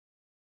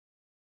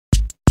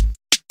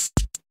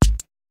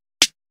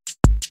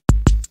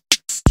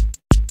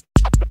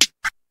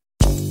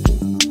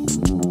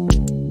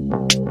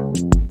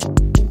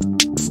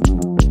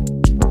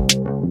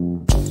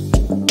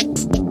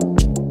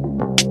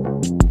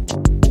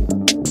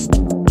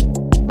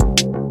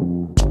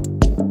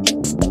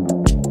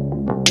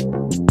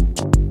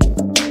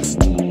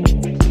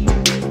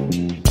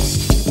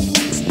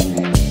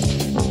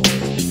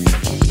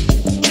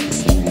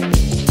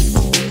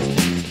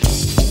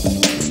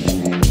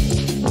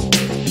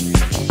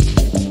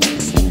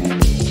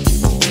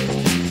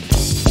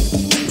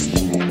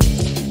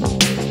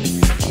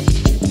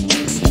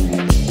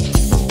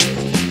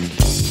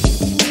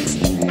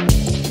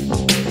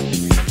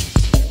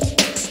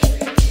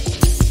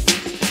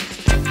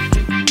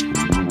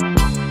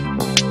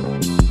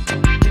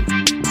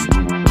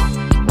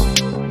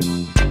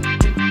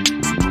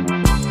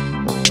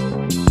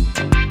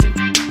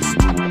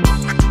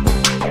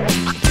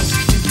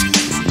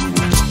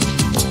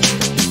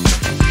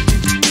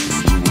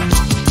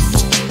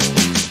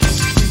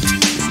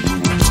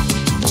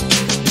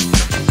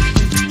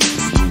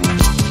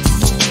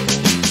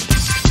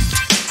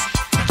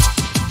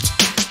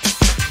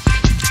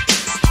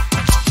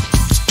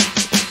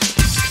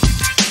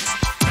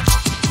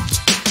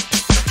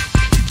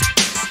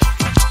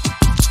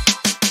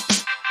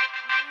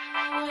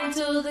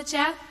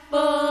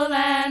chapel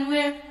and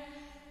we're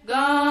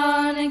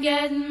gonna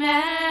get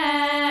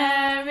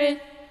married.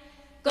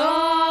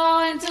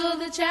 Going to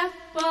the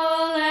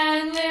chapel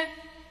and we're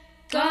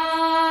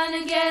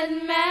gonna get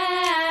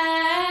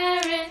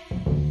married.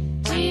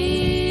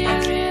 Gee, I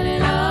really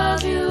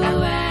love you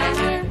and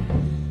we're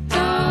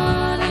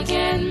gonna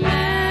get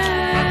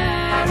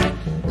married.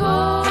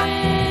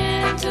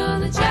 Going to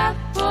the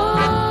chapel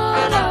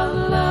of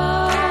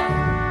love.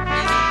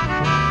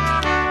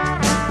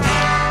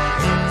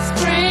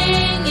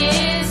 Spring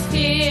is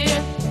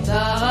here,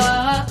 the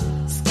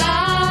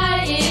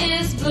sky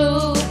is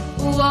blue.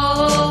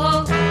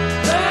 Whoa,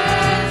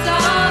 birds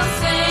all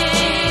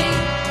sing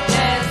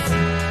as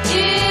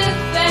if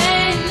they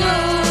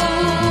knew.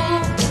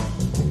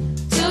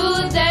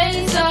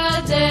 Today's our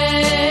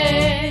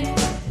day.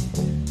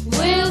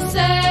 We'll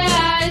say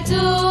I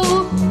do,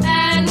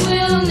 and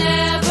we'll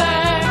never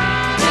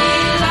be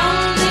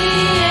lonely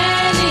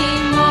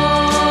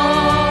anymore.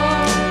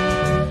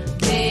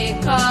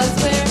 Because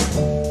we're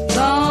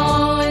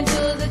going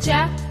to the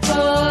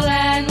chapel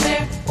and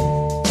we're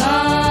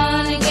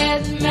gonna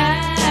get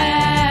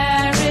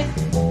married.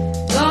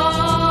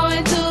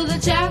 Going to the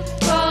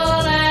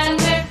chapel and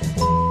we're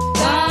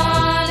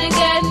gonna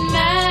get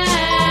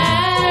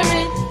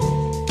married.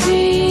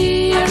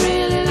 Gee, I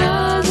really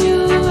love you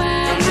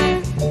and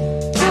we're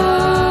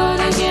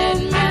gonna get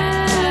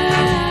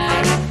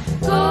married.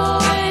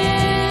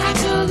 Going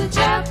to the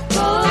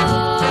chapel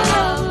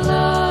of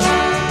love.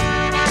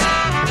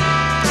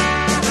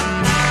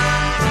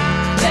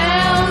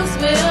 Bells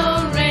will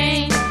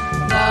ring,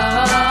 the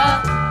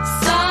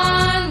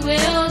sun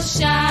will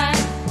shine.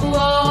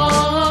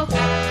 Whoa,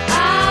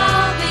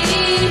 I'll be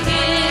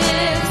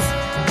his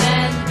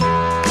and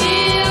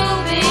he'll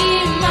be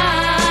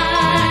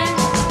mine.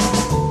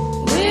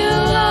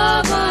 We'll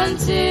love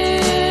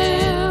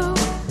until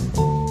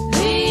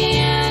the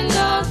end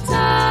of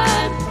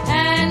time,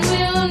 and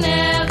we'll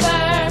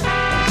never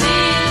be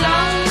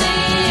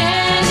lonely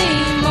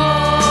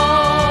anymore.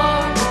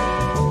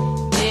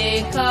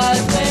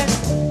 Because we're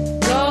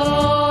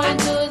going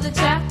to the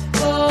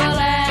chapel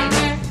and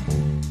we're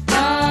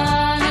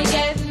gonna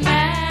get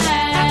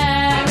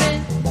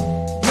married.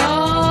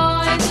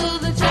 Going to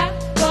the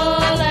chapel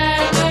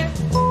and we're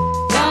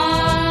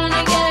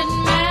gonna get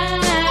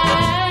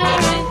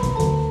married.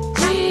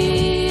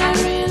 Gee, I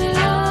really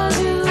love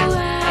you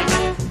and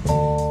we're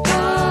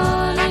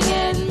gonna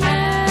get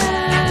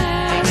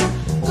married.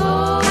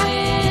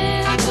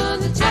 Going to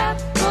the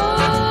chapel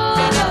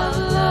of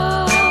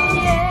love.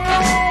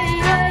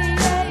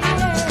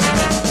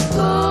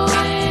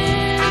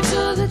 Going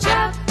to the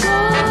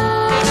chapel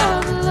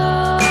of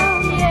love.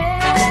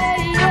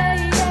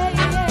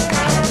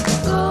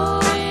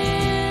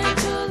 Going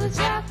to the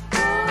chapel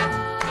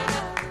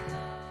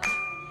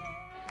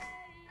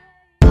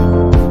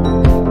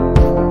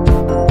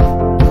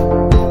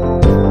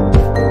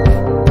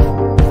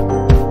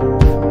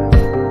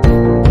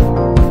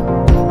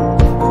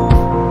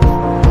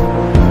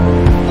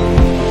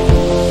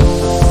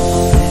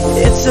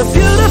It's a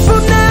beautiful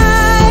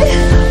night.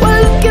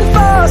 We're looking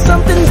for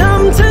something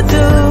dumb to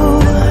do.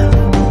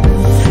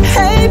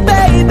 Hey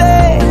baby,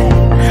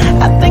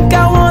 I think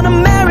I wanna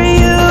marry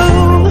you.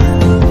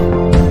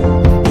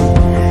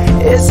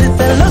 Is it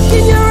the look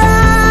in your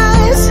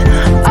eyes,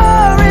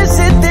 or is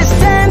it this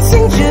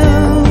dancing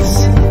juice?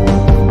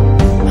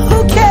 Who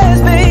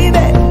cares,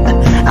 baby?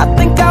 I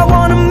think I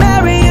wanna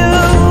marry you.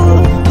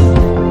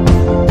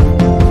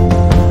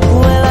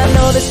 Well, I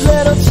know this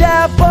little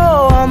chapel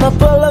on the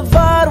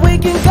boulevard we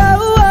can go.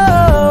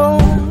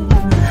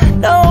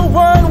 No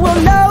one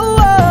will know.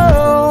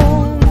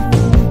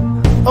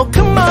 Oh,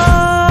 come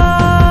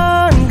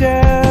on,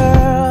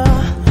 girl.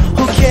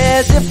 Who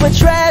cares if we're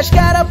trash?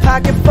 Got a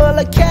pocket full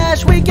of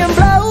cash we can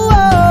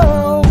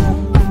blow.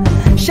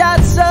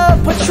 Shots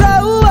of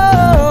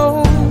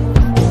Patrol,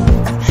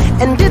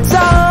 and it's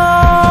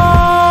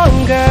on,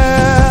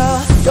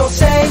 girl. Don't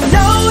say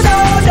no, no,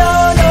 no,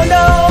 no,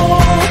 no.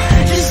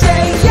 Just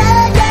say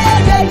yeah, yeah,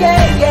 yeah,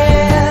 yeah,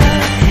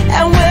 yeah.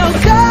 And we'll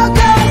go,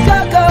 go, go,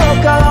 go,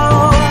 go.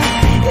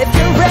 If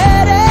you're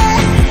ready,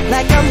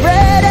 like I'm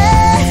ready.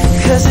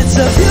 'Cause it's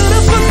a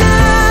beautiful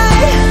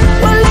night.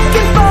 We're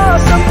looking for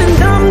something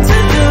dumb to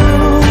do.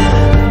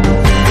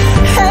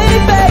 Hey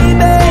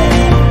baby,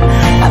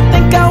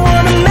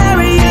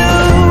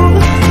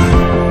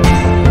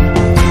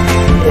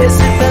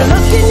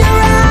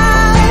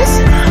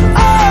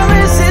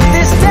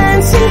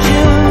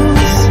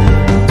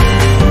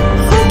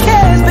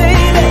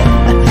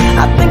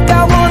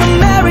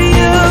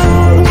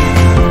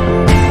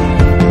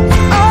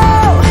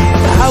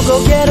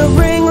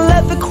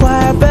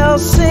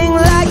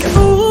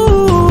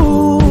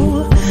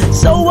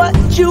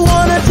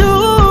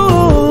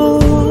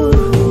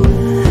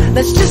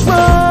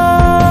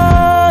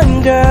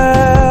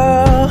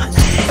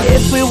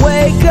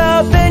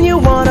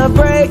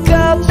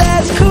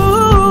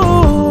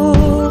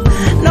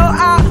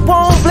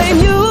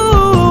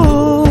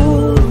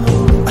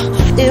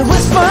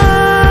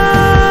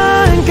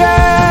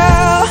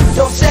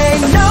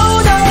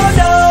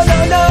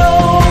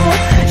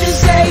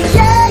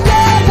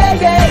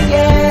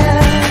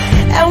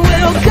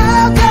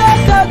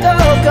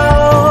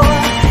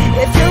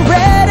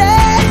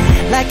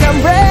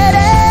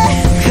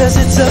 'cause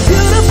it's a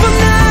beautiful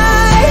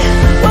night.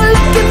 We're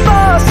looking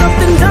for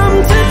something dumb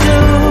to do.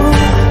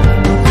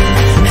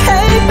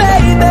 Hey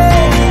baby,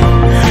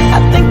 I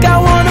think I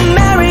wanna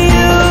marry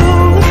you.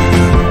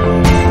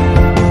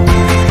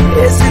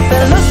 Is it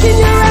the look in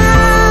your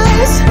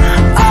eyes,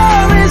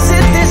 or is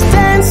it this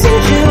dancing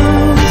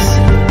juice?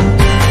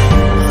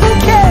 Who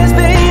cares,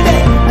 baby?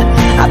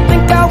 I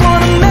think I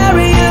wanna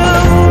marry you.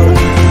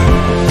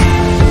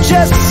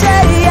 Just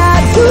say I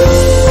do.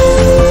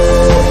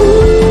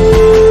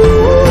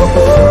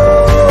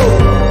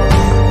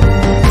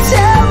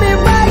 Tell me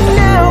right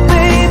now,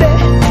 baby.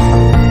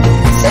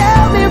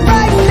 Tell me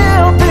right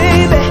now,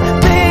 baby.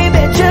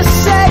 Baby, just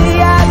say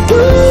I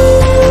do.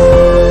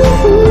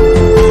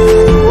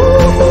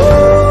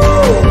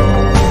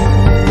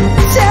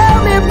 Tell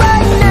me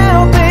right now,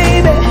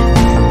 baby.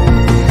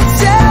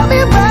 Tell me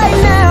right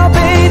now,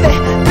 baby.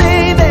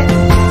 Baby,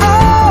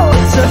 oh,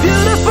 it's a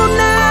beautiful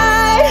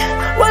night.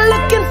 We're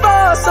looking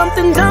for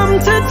something dumb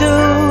to do.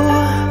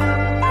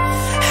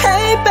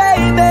 Hey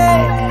baby,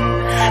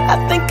 I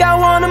think I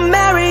wanna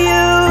marry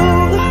you.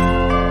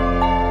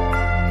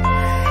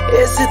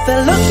 Is it the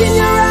look in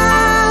your